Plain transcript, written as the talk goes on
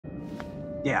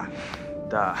Yeah,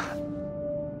 duh.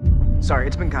 Sorry,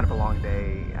 it's been kind of a long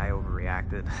day. I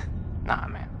overreacted. Nah,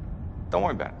 man. Don't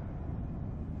worry about it.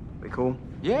 We cool?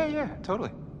 Yeah,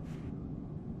 totally.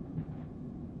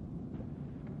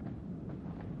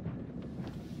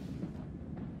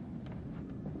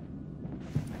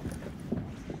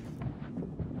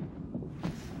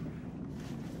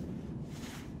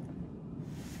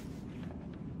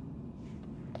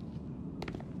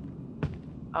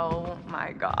 Oh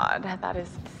my god, that is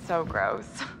so gross.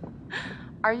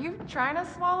 Are you trying to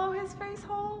swallow his face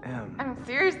whole? I mean,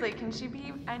 seriously, can she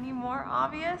be any more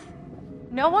obvious?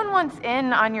 No one wants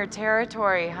in on your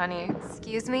territory, honey.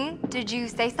 Excuse me? Did you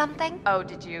say something? Oh,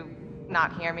 did you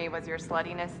not hear me? Was your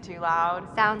sluttiness too loud?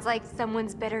 Sounds like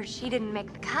someone's bitter she didn't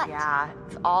make the cut. Yeah,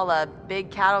 it's all a big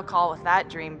cattle call with that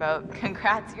dreamboat.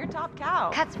 Congrats, you're top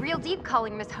cow. Cuts real deep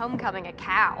calling Miss Homecoming a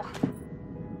cow.